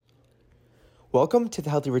Welcome to the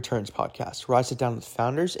Healthy Returns podcast, where I sit down with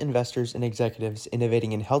founders, investors, and executives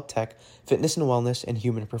innovating in health tech, fitness and wellness, and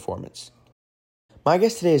human performance. My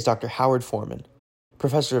guest today is Dr. Howard Forman,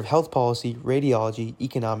 professor of health policy, radiology,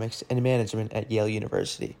 economics, and management at Yale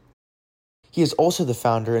University. He is also the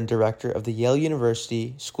founder and director of the Yale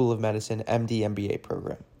University School of Medicine MD-MBA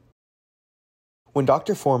program. When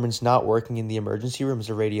Dr. Forman's not working in the emergency room as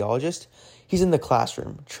a radiologist, he's in the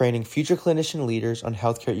classroom training future clinician leaders on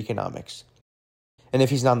healthcare economics. And if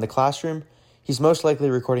he's not in the classroom, he's most likely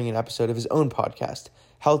recording an episode of his own podcast,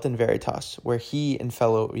 Health in Veritas, where he and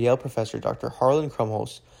fellow Yale professor Dr. Harlan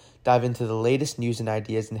Krumholz dive into the latest news and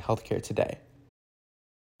ideas in healthcare today.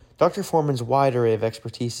 Dr. Forman's wide array of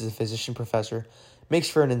expertise as a physician professor makes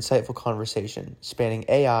for an insightful conversation spanning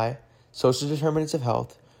AI, social determinants of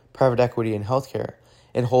health, private equity in healthcare,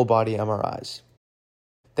 and whole body MRIs.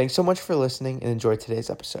 Thanks so much for listening and enjoy today's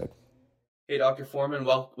episode. Hey, Dr. Forman,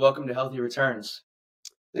 welcome to Healthy Returns.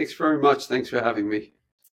 Thanks very much. Thanks for having me.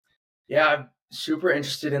 Yeah, I'm super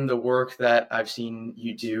interested in the work that I've seen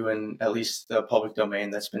you do in at least the public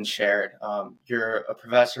domain that's been shared. You're a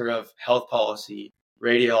professor of health policy,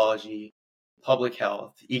 radiology, public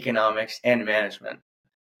health, economics, and management.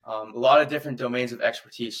 A lot of different domains of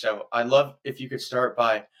expertise. So I'd love if you could start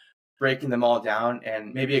by breaking them all down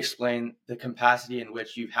and maybe explain the capacity in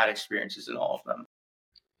which you've had experiences in all of them.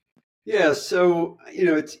 Yeah, so,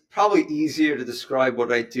 it's probably easier to describe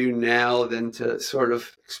what I do now than to sort of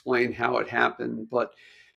explain how it happened. But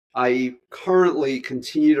I currently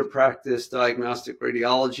continue to practice diagnostic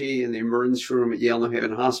radiology in the emergency room at Yale New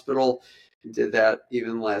Haven Hospital. I did that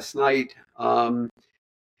even last night.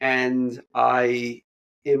 And I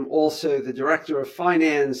am also the director of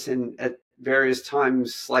finance and at various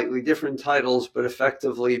times slightly different titles, but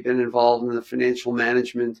effectively been involved in the financial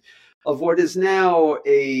management of what is now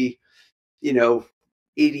a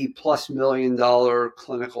 $80+ million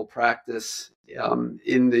clinical practice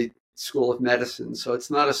in the School of Medicine. So it's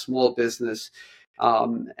not a small business,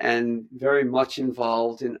 and very much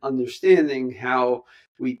involved in understanding how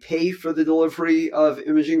we pay for the delivery of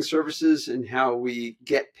imaging services and how we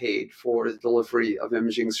get paid for the delivery of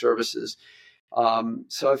imaging services.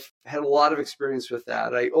 So I've had a lot of experience with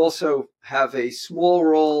that. I also have a small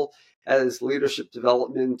role as leadership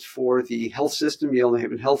development for the health system, Yale New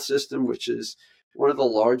Haven Health System, which is one of the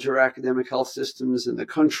larger academic health systems in the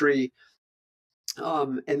country.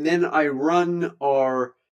 And then I run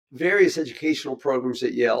our various educational programs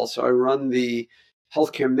at Yale. So I run the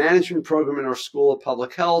healthcare management program in our School of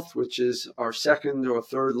Public Health, which is our second or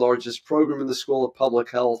third largest program in the School of Public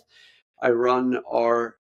Health. I run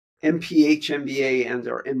our MPH MBA and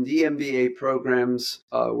our MD MBA programs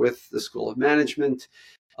with the School of Management.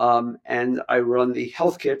 And I run the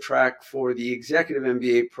healthcare track for the executive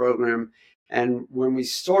MBA program. And when we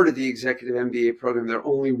started the executive MBA program, there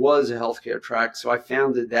only was a healthcare track. So I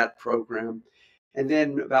founded that program. And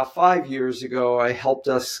then about 5 years ago, I helped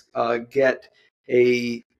us get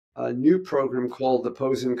a new program called the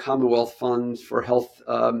Posen Commonwealth Fund for Health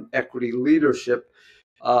Equity Leadership,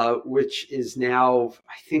 which is now,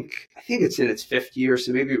 I think it's in its fifth year.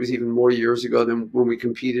 So maybe it was even more years ago than when we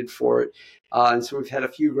competed for it. And so we've had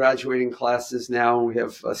a few graduating classes now. We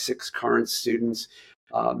have 6 current students,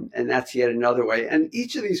 and that's yet another way. And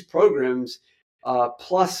each of these programs,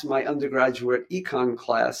 plus my undergraduate econ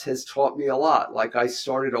class, has taught me a lot. Like I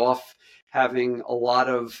started off having a lot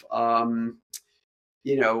of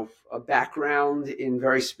a background in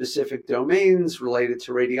very specific domains related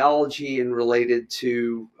to radiology and related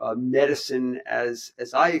to medicine as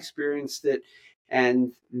I experienced it.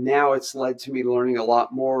 And now it's led to me learning a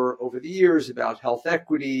lot more over the years about health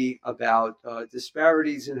equity, about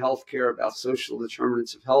disparities in healthcare, about social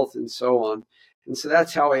determinants of health, and so on. And so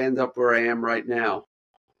that's how I end up where I am right now.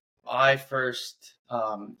 I first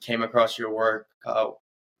came across your work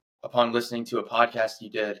upon listening to a podcast you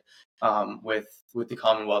did with the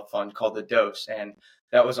Commonwealth Fund called The Dose, and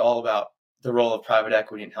that was all about the role of private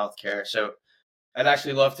equity in healthcare. So I'd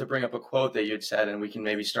actually love to bring up a quote that you'd said, and we can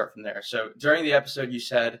maybe start from there. So during the episode, you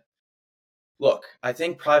said, "Look, I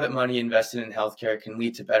think private money invested in healthcare can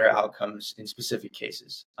lead to better outcomes in specific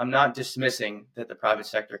cases. I'm not dismissing that the private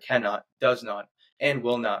sector cannot, does not, and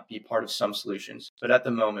will not be part of some solutions. But at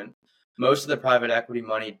the moment, most of the private equity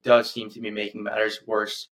money does seem to be making matters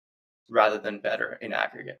worse rather than better in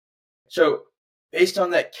aggregate." So based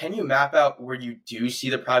on that, can you map out where you do see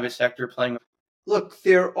the private sector playing? Look,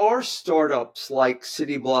 there are startups like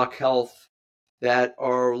City Block Health that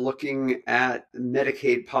are looking at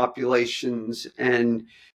Medicaid populations and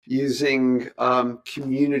using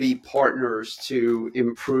community partners to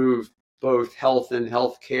improve both health and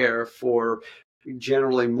healthcare for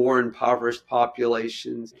generally more impoverished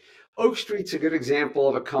populations. Oak Street's a good example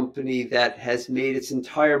of a company that has made its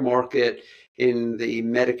entire market in the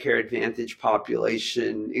Medicare Advantage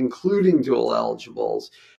population, including dual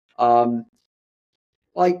eligibles. Um,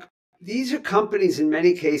 like these are companies in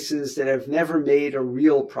many cases that have never made a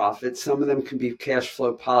real profit. Some of them can be cash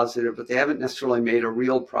flow positive, but they haven't necessarily made a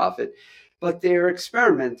real profit. But they're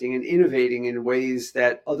experimenting and innovating in ways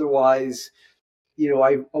that otherwise,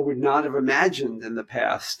 I would not have imagined in the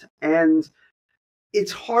past. And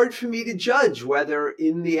it's hard for me to judge whether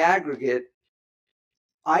in the aggregate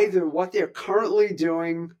either what they're currently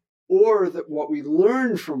doing or that what we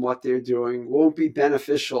learn from what they're doing won't be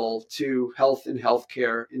beneficial to health and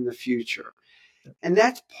healthcare in the future. And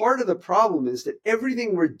that's part of the problem, is that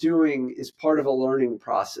everything we're doing is part of a learning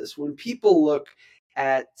process. When people look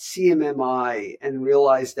at CMMI and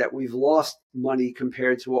realize that we've lost money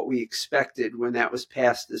compared to what we expected when that was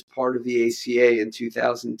passed as part of the ACA in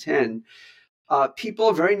 2010, people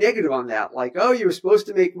are very negative on that. Like, oh, you were supposed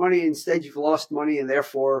to make money, instead you've lost money, and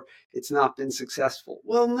therefore it's not been successful.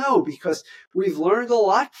 Well, no, because we've learned a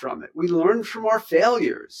lot from it. We learn from our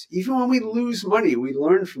failures. Even when we lose money, we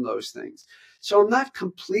learn from those things. So I'm not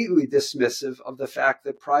completely dismissive of the fact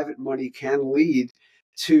that private money can lead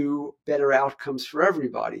to better outcomes for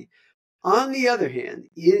everybody. On the other hand,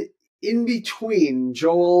 in between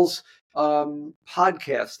Joel's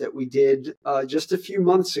podcast that we did just a few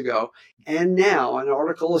months ago, and now an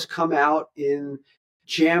article has come out in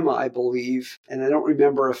JAMA, I believe, and I don't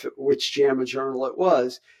remember which JAMA journal it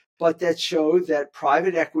was, but that showed that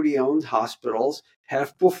private equity owned hospitals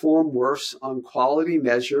have performed worse on quality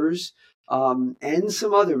measures and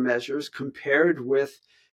some other measures compared with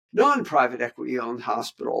non-private equity owned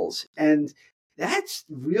hospitals. And that's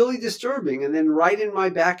really disturbing. And then right in my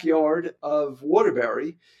backyard of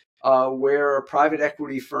Waterbury, where a private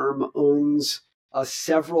equity firm owns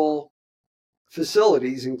several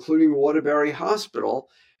facilities, including Waterbury Hospital,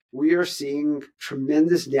 we are seeing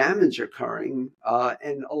tremendous damage occurring.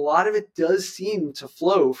 And a lot of it does seem to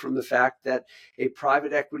flow from the fact that a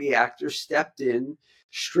private equity actor stepped in,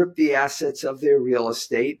 stripped the assets of their real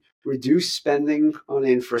estate, reduced spending on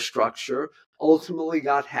infrastructure, ultimately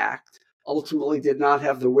got hacked, ultimately did not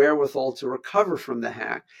have the wherewithal to recover from the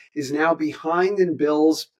hack, is now behind in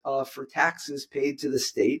bills for taxes paid to the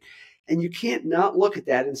state. And you can't not look at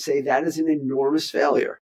that and say that is an enormous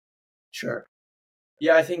failure. Sure.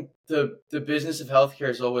 Yeah, I think the business of healthcare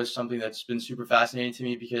is always something that's been super fascinating to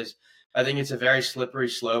me, because I think it's a very slippery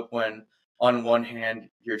slope when on one hand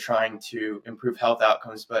you're trying to improve health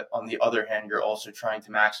outcomes, but on the other hand you're also trying to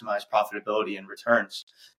maximize profitability and returns.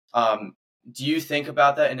 Do you think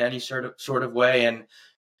about that in any sort of way? And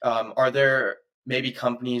are there maybe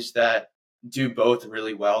companies that do both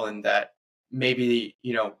really well, and that maybe,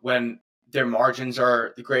 when their margins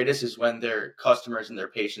are the greatest is when their customers and their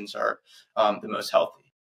patients are the most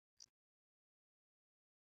healthy?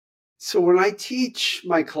 So when I teach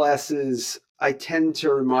my classes, I tend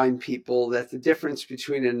to remind people that the difference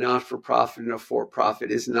between a not-for-profit and a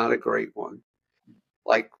for-profit is not a great one.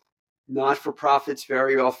 Like, not-for-profits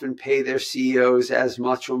very often pay their CEOs as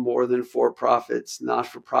much or more than for-profits.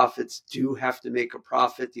 Not-for-profits do have to make a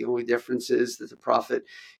profit. The only difference is that the profit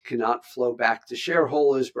cannot flow back to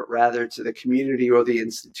shareholders, but rather to the community or the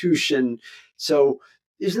institution. So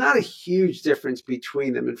there's not a huge difference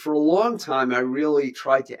between them. And for a long time, I really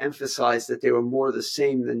tried to emphasize that they were more the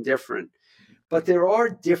same than different. But there are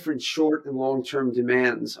different short and long-term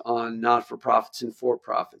demands on not-for-profits and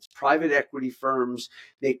for-profits. Private equity firms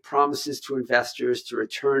make promises to investors to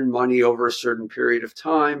return money over a certain period of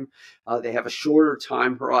time. They have a shorter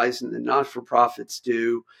time horizon than not-for-profits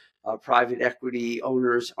do. Private equity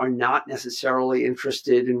owners are not necessarily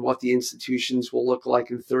interested in what the institutions will look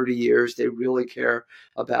like in 30 years. They really care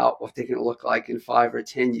about what they're going to look like in 5 or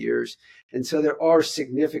 10 years. And so there are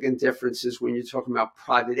significant differences when you're talking about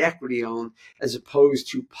private equity owned as opposed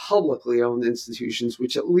to publicly owned institutions,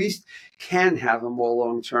 which at least can have a more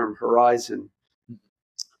long-term horizon.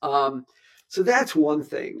 So that's one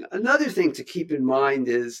thing. Another thing to keep in mind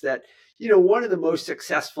is that, one of the most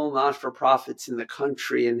successful not-for-profits in the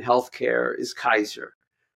country in healthcare is Kaiser,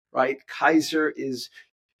 right? Kaiser is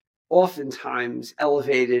oftentimes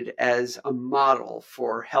elevated as a model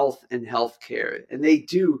for health and healthcare, and they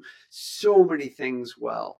do so many things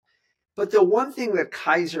well. But the one thing that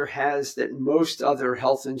Kaiser has that most other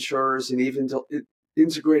health insurers and even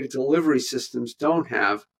integrated delivery systems don't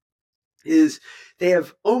have is they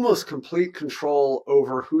have almost complete control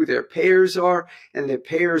over who their payers are, and their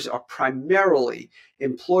payers are primarily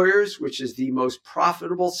employers, which is the most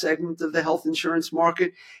profitable segment of the health insurance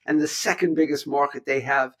market. And the second biggest market they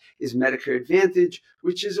have is Medicare Advantage,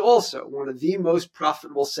 which is also one of the most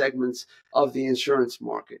profitable segments of the insurance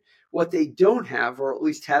market. What they don't have, or at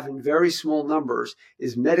least have in very small numbers,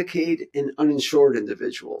 is Medicaid and uninsured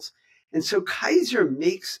individuals. And so Kaiser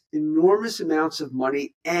makes enormous amounts of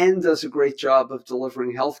money and does a great job of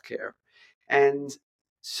delivering healthcare. And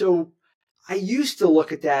so I used to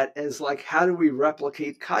look at that as like, how do we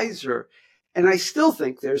replicate Kaiser? And I still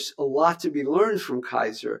think there's a lot to be learned from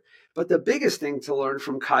Kaiser. But the biggest thing to learn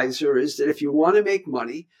from Kaiser is that if you want to make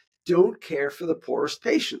money, don't care for the poorest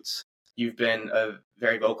patients. You've been a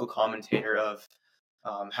very vocal commentator of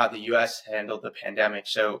how the U.S. handled the pandemic.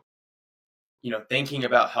 So, thinking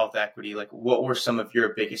about health equity, like what were some of your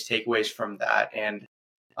biggest takeaways from that? And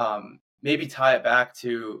maybe tie it back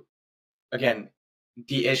to, again,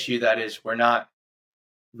 the issue that is we're not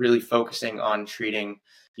really focusing on treating,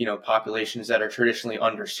 populations that are traditionally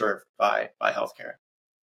underserved by healthcare.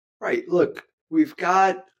 Right. Look, we've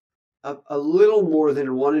got a little more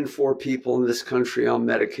than 1 in 4 people in this country on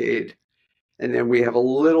Medicaid. And then we have a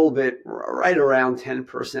little bit, right around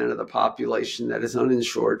 10% of the population that is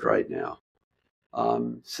uninsured right now.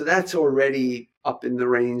 So that's already up in the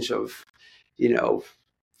range of,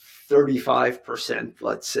 35%,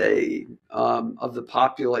 let's say, of the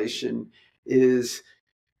population is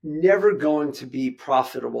never going to be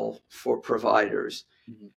profitable for providers.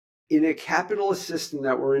 Mm-hmm. In a capitalist system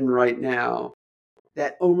that we're in right now,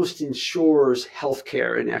 that almost ensures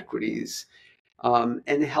healthcare inequities. And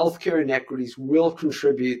healthcare inequities will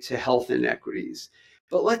contribute to health inequities.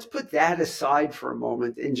 But let's put that aside for a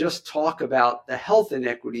moment and just talk about the health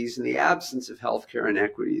inequities and the absence of healthcare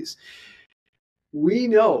inequities. We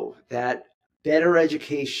know that better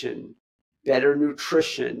education, better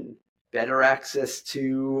nutrition, better access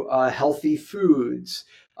to healthy foods,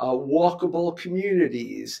 walkable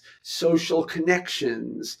communities, social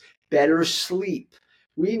connections, better sleep.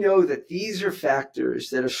 We know that these are factors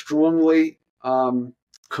that are strongly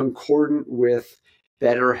concordant with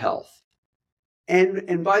better health.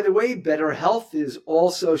 And by the way, better health is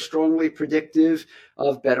also strongly predictive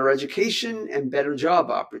of better education and better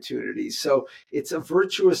job opportunities. So it's a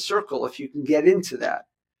virtuous circle if you can get into that.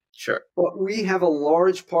 Sure. But we have a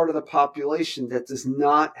large part of the population that does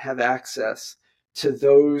not have access to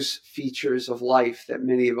those features of life that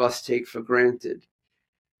many of us take for granted.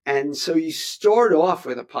 And so you start off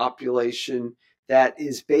with a population that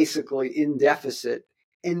is basically in deficit,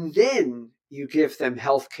 and then you give them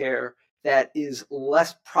health care that is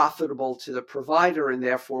less profitable to the provider and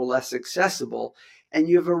therefore less accessible. And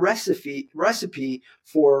you have a recipe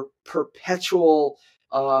for perpetual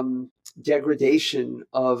degradation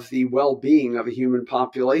of the well-being of a human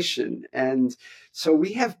population. And so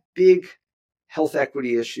we have big health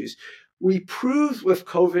equity issues. We proved with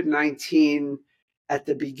COVID-19 at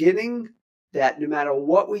the beginning that no matter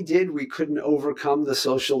what we did, we couldn't overcome the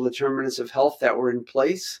social determinants of health that were in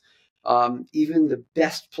place. Even the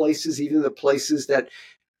best places, even the places that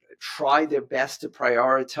tried their best to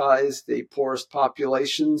prioritize the poorest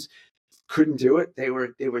populations, couldn't do it. They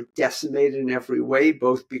were decimated in every way,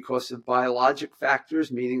 both because of biologic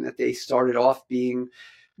factors, meaning that they started off being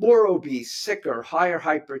more obese, sicker, higher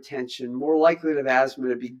hypertension, more likely to have asthma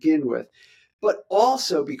to begin with, but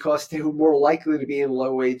also because they were more likely to be in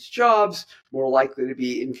low-wage jobs, more likely to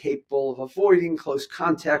be incapable of avoiding close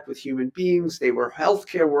contact with human beings. They were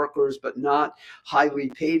healthcare workers, but not highly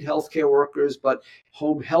paid healthcare workers, but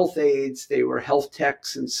home health aides. They were health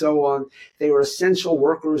techs and so on. They were essential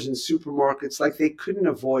workers in supermarkets, like they couldn't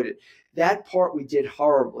avoid it. That part we did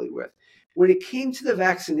horribly with. When it came to the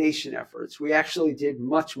vaccination efforts, we actually did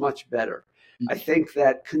much, much better. I think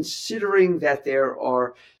that considering that there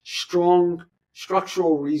are strong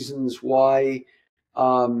structural reasons why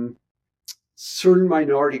certain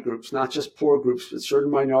minority groups, not just poor groups, but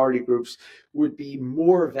certain minority groups would be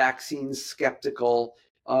more vaccine skeptical,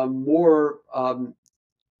 more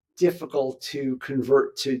difficult to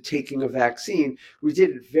convert to taking a vaccine, we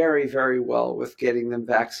did it very, very well with getting them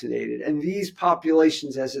vaccinated. And these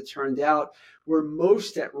populations, as it turned out, were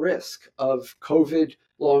most at risk of COVID,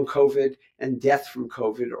 long COVID, and death from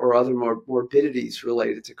COVID or other morbidities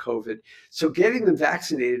related to COVID. So getting them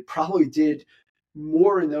vaccinated probably did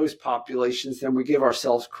more in those populations than we give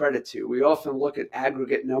ourselves credit to. We often look at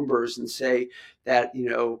aggregate numbers and say that,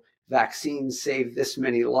 vaccines saved this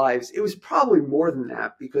many lives. It was probably more than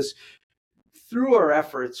that, because through our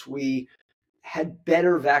efforts, we had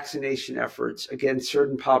better vaccination efforts against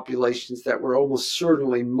certain populations that were almost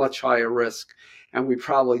certainly much higher risk. And we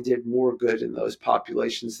probably did more good in those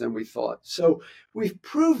populations than we thought. So we've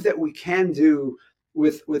proved that we can do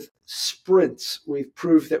with sprints, we've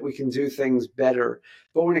proved that we can do things better.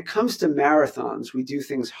 But when it comes to marathons, we do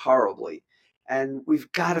things horribly. And we've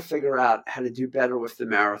got to figure out how to do better with the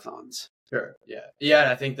marathons. Sure. Yeah. Yeah. And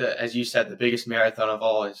I think that, as you said, the biggest marathon of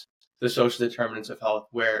all is the social determinants of health,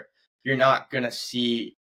 where you're not going to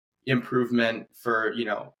see improvement for,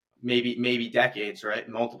 maybe decades, right?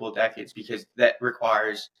 Multiple decades, because that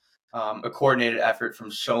requires a coordinated effort from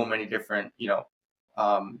so many different,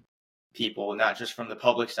 people, not just from the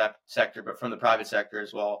public sector, but from the private sector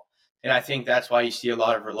as well. And I think that's why you see a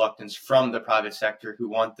lot of reluctance from the private sector, who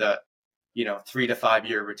want the, 3 to 5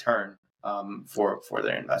 year return for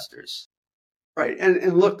their investors. Right.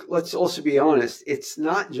 And look, let's also be honest. It's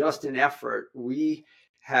not just an effort. We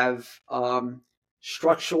have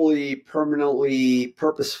structurally, permanently,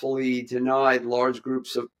 purposefully denied large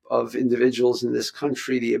groups of individuals in this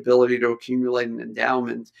country the ability to accumulate an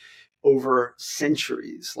endowment over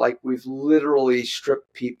centuries. Like, we've literally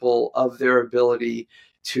stripped people of their ability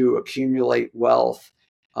to accumulate wealth.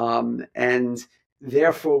 And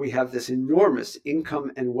therefore, we have this enormous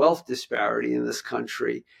income and wealth disparity in this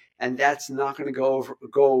country. And that's not going to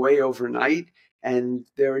go away overnight. And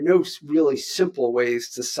there are no really simple ways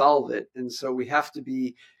to solve it. And so we have to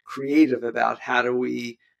be creative about how do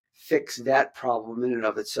we fix that problem in and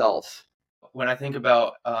of itself. When I think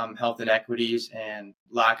about health inequities and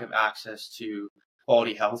lack of access to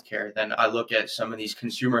quality healthcare, then I look at some of these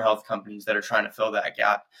consumer health companies that are trying to fill that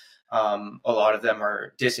gap. A lot of them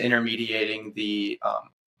are disintermediating the,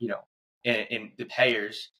 in the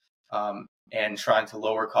payers, and trying to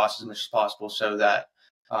lower costs as much as possible, so that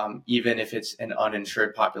even if it's an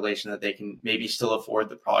uninsured population, that they can maybe still afford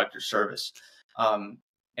the product or service.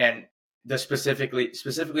 And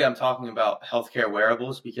specifically, I'm talking about healthcare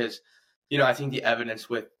wearables, because, I think the evidence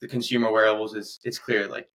with the consumer wearables it's clear.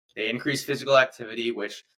 Like, they increase physical activity,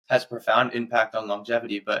 which has a profound impact on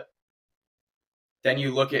longevity. But then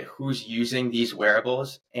you look at who's using these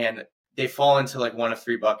wearables, and they fall into like one of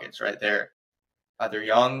three buckets, right? They're either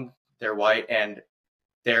young, they're white, and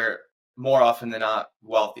they're more often than not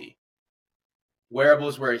wealthy.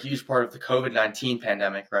 Wearables were a huge part of the COVID-19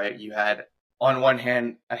 pandemic, right? You had, on one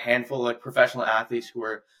hand, a handful of like professional athletes who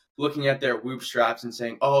were looking at their Whoop straps and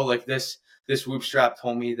saying, "Oh, like this Whoop strap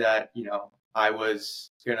told me that, I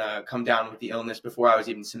was gonna come down with the illness before I was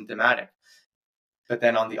even symptomatic." But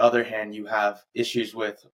then on the other hand, you have issues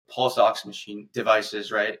with pulse oximetry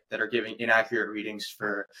devices, right, that are giving inaccurate readings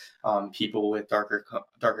for people with darker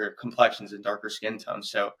complexions and darker skin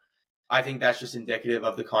tones. So I think that's just indicative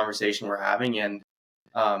of the conversation we're having. And,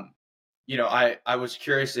 I was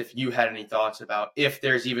curious if you had any thoughts about if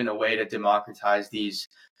there's even a way to democratize these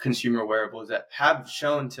consumer wearables that have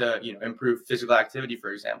shown to, improve physical activity,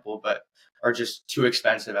 for example, but are just too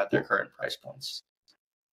expensive at their current price points.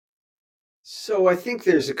 So I think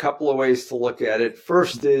there's a couple of ways to look at it.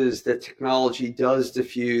 First is that technology does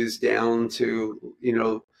diffuse down to,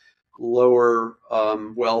 lower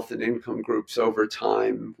wealth and income groups over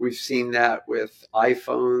time. We've seen that with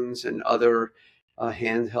iPhones and other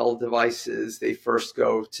handheld devices. They first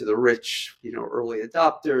go to the rich, early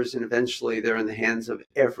adopters, and eventually they're in the hands of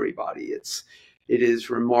everybody. It is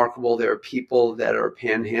remarkable. There are people that are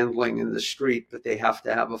panhandling in the street, but they have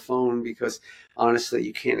to have a phone, because honestly,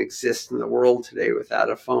 you can't exist in the world today without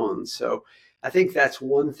a phone. So I think that's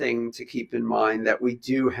one thing to keep in mind, that we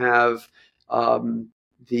do have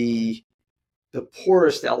the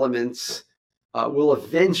poorest elements will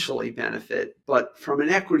eventually benefit. But from an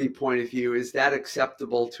equity point of view, is that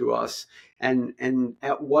acceptable to us? And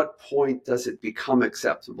at what point does it become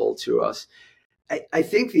acceptable to us? I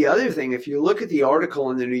think the other thing, if you look at the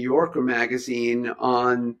article in the New Yorker magazine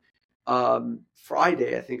on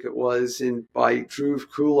Friday, I think it was, by Dhruv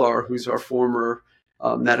Kular, who's our former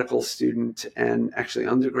medical student and actually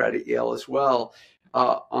undergrad at Yale as well,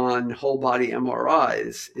 on whole body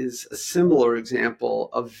MRIs, is a similar example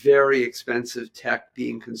of very expensive tech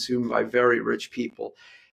being consumed by very rich people.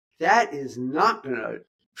 That is not going to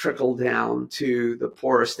trickle down to the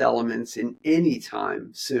poorest elements in any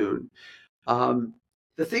time soon.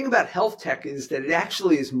 The thing about health tech is that it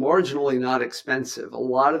actually is marginally not expensive. A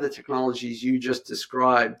lot of the technologies you just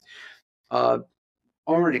described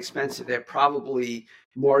aren't expensive. They're probably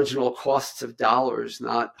marginal costs of dollars,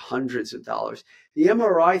 not hundreds of dollars. The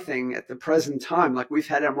MRI thing at the present time, like, we've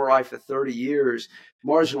had MRI for 30 years,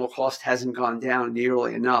 marginal cost hasn't gone down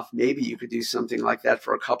nearly enough. Maybe you could do something like that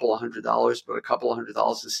for a couple of $100, but a couple of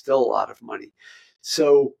 $100 is still a lot of money.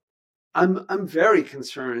 So I'm very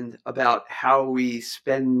concerned about how we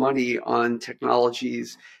spend money on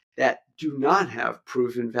technologies that do not have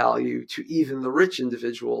proven value to even the rich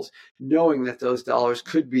individuals, knowing that those dollars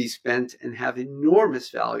could be spent and have enormous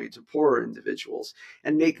value to poorer individuals.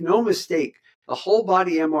 And make no mistake, the whole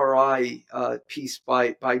body MRI piece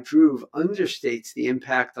by Dhruv understates the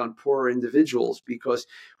impact on poorer individuals, because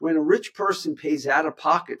when a rich person pays out of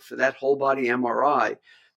pocket for that whole body MRI,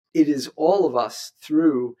 it is all of us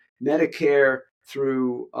through Medicare,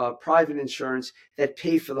 through private insurance, that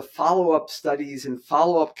pay for the follow-up studies and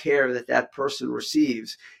follow-up care that that person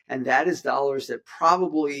receives. And that is dollars that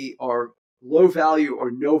probably are low value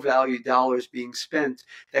or no value dollars being spent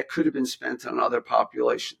that could have been spent on other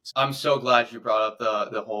populations. I'm so glad you brought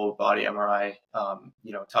up the whole body MRI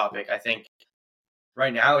topic. I think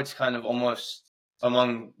right now it's kind of almost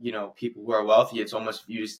among people who are wealthy, it's almost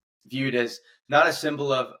viewed as not a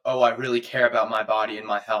symbol of, oh, I really care about my body and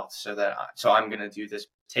my health, so I'm going to do this,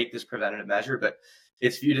 take this preventative measure, but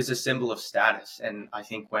it's viewed as a symbol of status. And I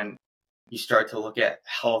think when you start to look at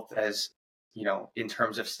health as, in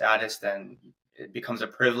terms of status, then it becomes a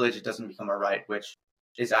privilege. It doesn't become a right, which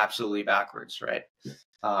is absolutely backwards, right?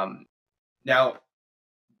 Now,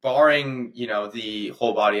 barring, the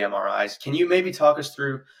whole body MRIs, can you maybe talk us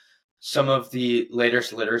through some of the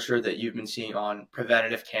latest literature that you've been seeing on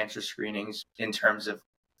preventative cancer screenings in terms of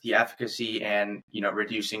the efficacy and,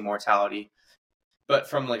 reducing mortality, but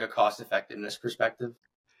from like a cost effectiveness perspective?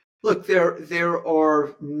 Look, there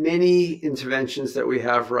are many interventions that we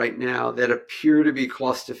have right now that appear to be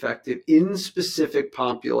cost effective in specific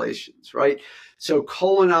populations, right? So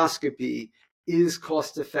colonoscopy is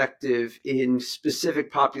cost effective in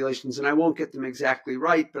specific populations, and I won't get them exactly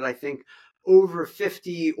right, but I think over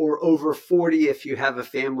 50 or over 40 if you have a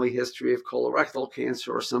family history of colorectal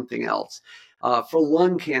cancer or something else. For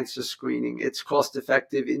lung cancer screening, it's cost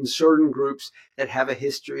effective in certain groups that have a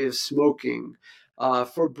history of smoking.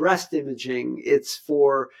 For breast imaging, it's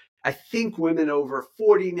for, I think, women over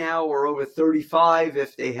 40 now or over 35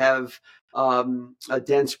 if they have a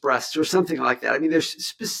dense breast or something like that. I mean, there's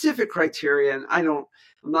specific criteria, and I'm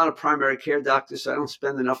not a primary care doctor, so I don't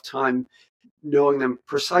spend enough time knowing them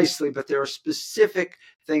precisely, but there are specific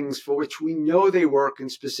things for which we know they work in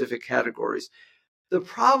specific categories. The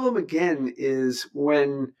problem, again, is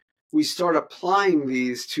when we start applying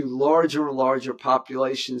these to larger and larger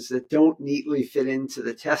populations that don't neatly fit into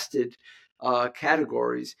the tested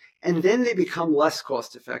categories, and then they become less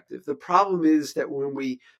cost effective. The problem is that when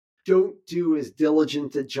we don't do as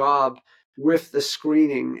diligent a job with the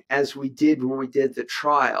screening as we did when we did the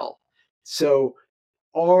trial. So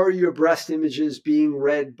are your breast images being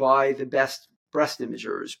read by the best breast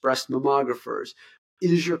imagers, breast mammographers?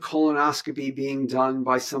 Is your colonoscopy being done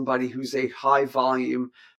by somebody who's a high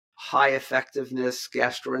volume, high effectiveness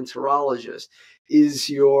gastroenterologist? Is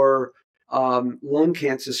your lung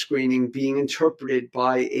cancer screening being interpreted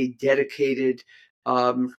by a dedicated,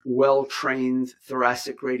 well-trained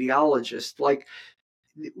thoracic radiologist? Like,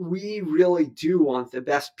 we really do want the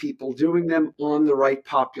best people doing them on the right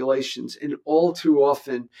populations. And all too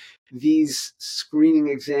often, these screening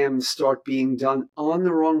exams start being done on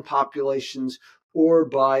the wrong populations or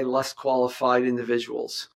by less qualified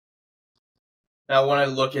individuals. Now, when I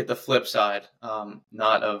look at the flip side,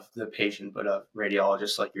 not of the patient, but of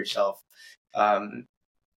radiologists like yourself,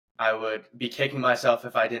 I would be kicking myself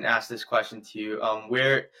if I didn't ask this question to you.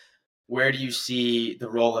 Where do you see the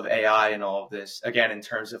role of AI in all of this, again, in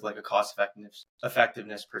terms of like a cost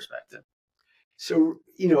effectiveness perspective? So,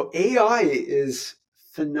 AI is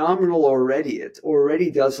phenomenal already. It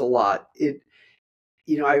already does a lot.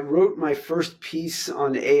 I wrote my first piece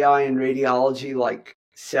on AI and radiology like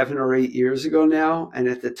 7 or 8 years ago now. And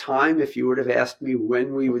at the time, if you would have asked me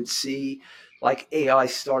when we would see like AI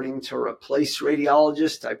starting to replace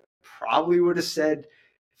radiologists, I probably would have said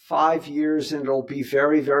 5 years, and it'll be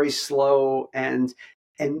very, very slow. And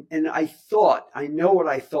I know what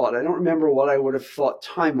I thought. I don't remember what I would have thought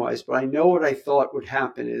time-wise, but I know what I thought would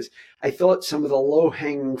happen is I thought some of the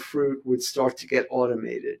low-hanging fruit would start to get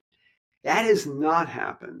automated. That has not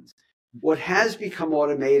happened. What has become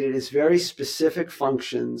automated is very specific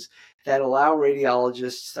functions that allow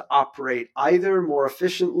radiologists to operate either more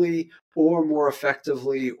efficiently or more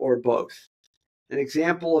effectively or both. An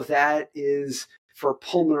example of that is for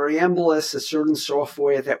pulmonary embolus, a certain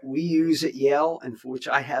software that we use at Yale and for which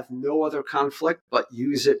I have no other conflict but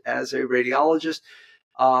use it as a radiologist.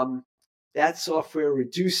 That software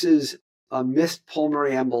reduces a missed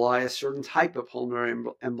pulmonary emboli, a certain type of pulmonary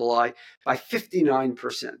emboli, by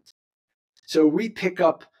 59%. So we pick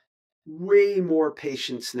up way more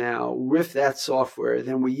patients now with that software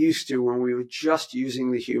than we used to when we were just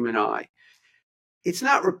using the human eye. It's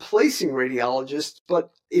not replacing radiologists,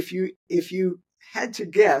 but if you had to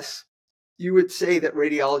guess, you would say that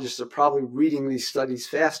radiologists are probably reading these studies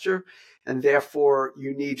faster, and therefore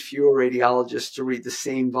you need fewer radiologists to read the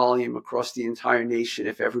same volume across the entire nation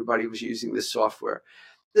if everybody was using this software.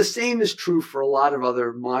 The same is true for a lot of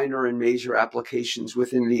other minor and major applications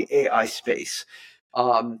within the AI space.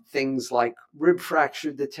 Things like rib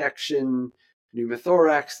fracture detection,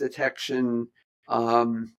 pneumothorax detection,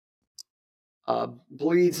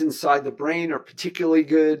 bleeds inside the brain are particularly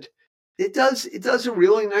good. It does a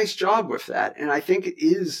really nice job with that, and I think it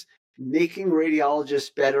is making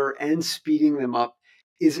radiologists better and speeding them up.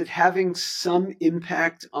 Is it having some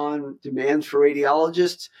impact on demand for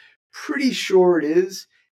radiologists? Pretty sure it is.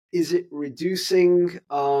 Is it reducing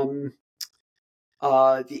the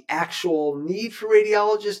actual need for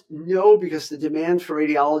radiologists? No, because the demand for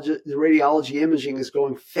the radiology imaging is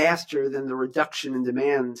going faster than the reduction in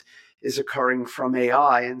demand is occurring from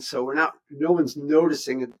AI. And so no one's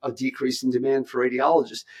noticing a decrease in demand for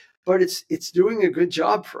radiologists, but it's doing a good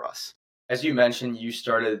job for us. As you mentioned, you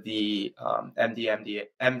started the MD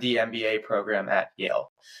MBA program at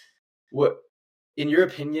Yale. What, in your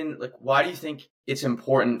opinion, like, why do you think it's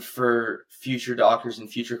important for future doctors and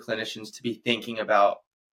future clinicians to be thinking about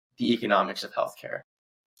the economics of healthcare?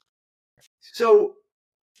 So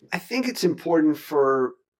I think it's important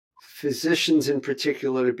for physicians in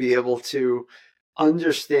particular to be able to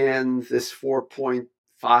understand this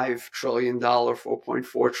 $4.5 trillion,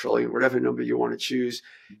 $4.4 trillion, whatever number you want to choose,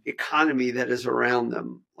 economy that is around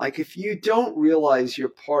them. Like, if you don't realize you're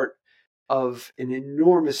part of an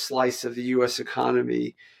enormous slice of the U.S.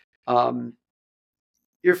 economy,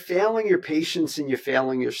 you're failing your patients and you're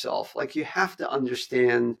failing yourself. Like, you have to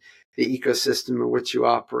understand the ecosystem in which you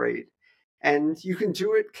operate. And you can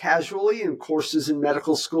do it casually, and courses in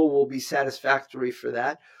medical school will be satisfactory for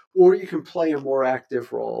that, or you can play a more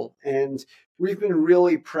active role. And we've been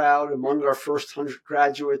really proud. Among our first 100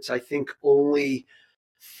 graduates, I think only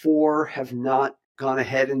 4 have not gone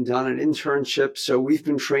ahead and done an internship. So we've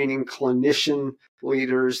been training clinician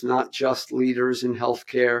leaders, not just leaders in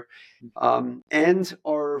healthcare. And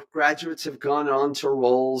our graduates have gone on to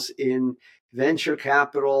roles in venture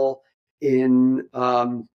capital, in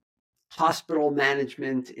hospital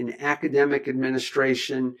management, in academic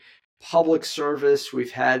administration, public service.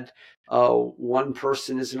 We've had one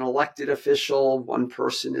person is an elected official, one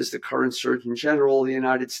person is the current Surgeon General of the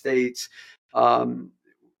United States.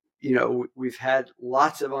 We've had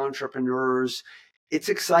lots of entrepreneurs. It's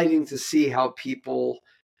exciting to see how people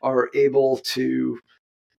are able to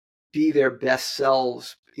be their best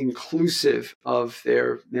selves, inclusive of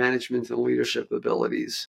their management and leadership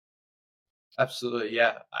abilities. Absolutely,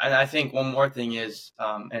 yeah. And I think one more thing is,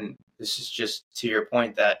 and this is just to your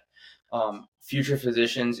point, that future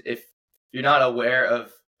physicians, if you're not aware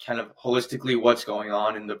of kind of holistically what's going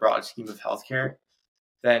on in the broad scheme of healthcare,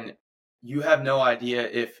 then you have no idea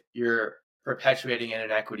if you're perpetuating an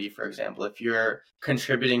inequity, for example, if you're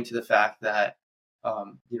contributing to the fact that,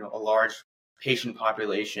 a large patient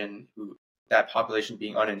population, that population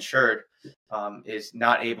being uninsured, is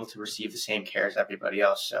not able to receive the same care as everybody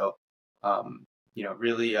else. So,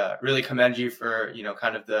 really commend you for,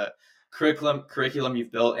 kind of the curriculum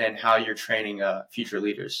you've built and how you're training future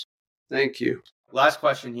leaders. Thank you. Last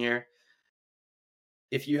question here.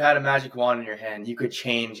 If you had a magic wand in your hand, you could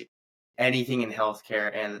change anything in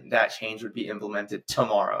healthcare and that change would be implemented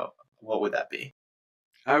tomorrow, what would that be?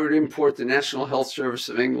 I would import the National Health Service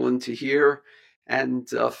of England to here and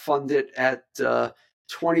fund it at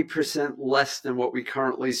 20% less than what we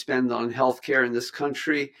currently spend on healthcare in this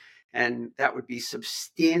country. And that would be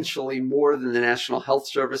substantially more than the National Health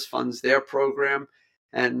Service funds their program.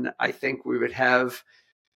 And I think we would have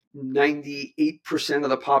 98% of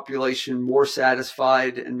the population more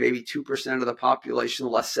satisfied and maybe 2% of the population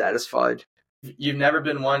less satisfied. You've never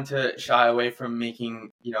been one to shy away from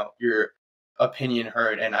making, your opinion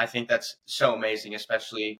heard. And I think that's so amazing,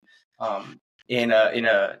 especially in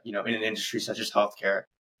an industry such as healthcare.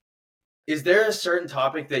 Is there a certain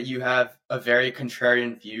topic that you have a very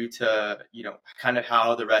contrarian view to, kind of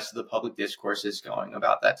how the rest of the public discourse is going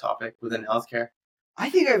about that topic within healthcare? I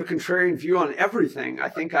think I have a contrarian view on everything. I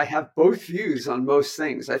think I have both views on most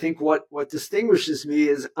things. I think what distinguishes me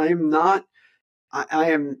is I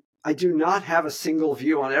am I do not have a single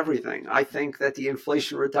view on everything. I think that the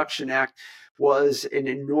Inflation Reduction Act was an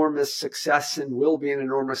enormous success and will be an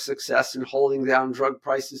enormous success in holding down drug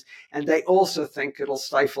prices. And they also think it'll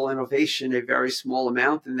stifle innovation a very small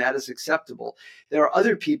amount, and that is acceptable. There are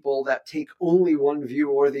other people that take only one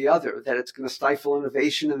view or the other, that it's going to stifle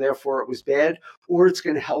innovation and therefore it was bad, or it's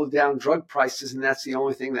going to hold down drug prices and that's the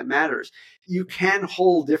only thing that matters. You can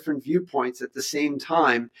hold different viewpoints at the same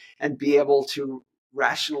time and be able to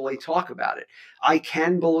rationally talk about it. I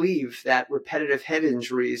can believe that repetitive head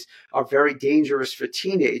injuries are very dangerous for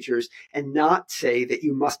teenagers and not say that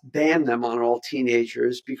you must ban them on all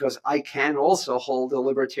teenagers, because I can also hold a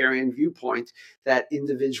libertarian viewpoint that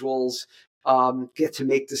individuals get to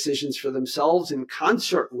make decisions for themselves in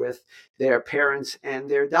concert with their parents and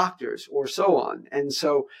their doctors or so on. And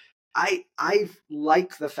so I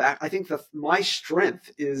like the fact, I think my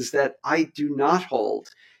strength is that I do not hold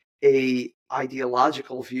a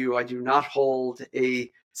ideological view. I do not hold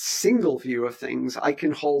a single view of things. I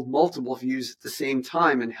can hold multiple views at the same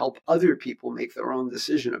time and help other people make their own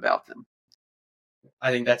decision about them.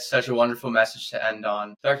 I think that's such a wonderful message to end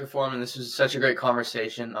on. Dr. Forman, this was such a great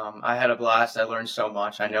conversation. I had a blast. I learned so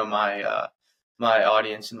much. I know my my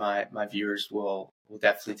audience and my viewers will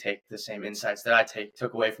definitely take the same insights that I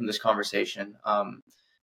took away from this conversation.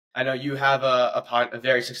 I know you have a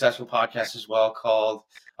very successful podcast as well called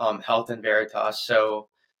Health and Veritas. So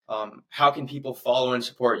how can people follow and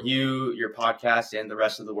support you, your podcast, and the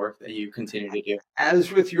rest of the work that you continue to do?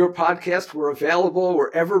 As with your podcast, we're available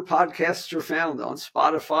wherever podcasts are found, on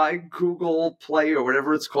Spotify, Google Play, or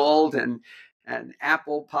whatever it's called, and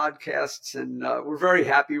Apple Podcasts. And we're very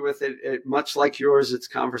happy with it. Much like yours, it's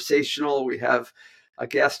conversational. We have a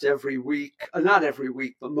guest every week, not every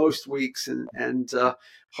week, but most weeks. And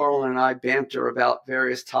Harlan and I banter about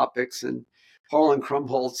various topics. And Harlan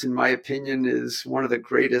Krumholtz, in my opinion, is one of the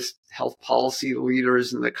greatest health policy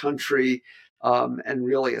leaders in the country, and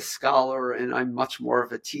really a scholar. And I'm much more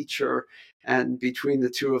of a teacher. And between the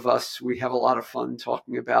two of us, we have a lot of fun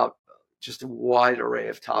talking about just a wide array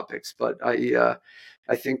of topics. But I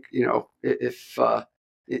think, if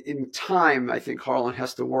in time, I think Harlan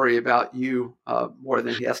has to worry about you more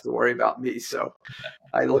than he has to worry about me. So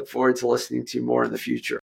I look forward to listening to you more in the future.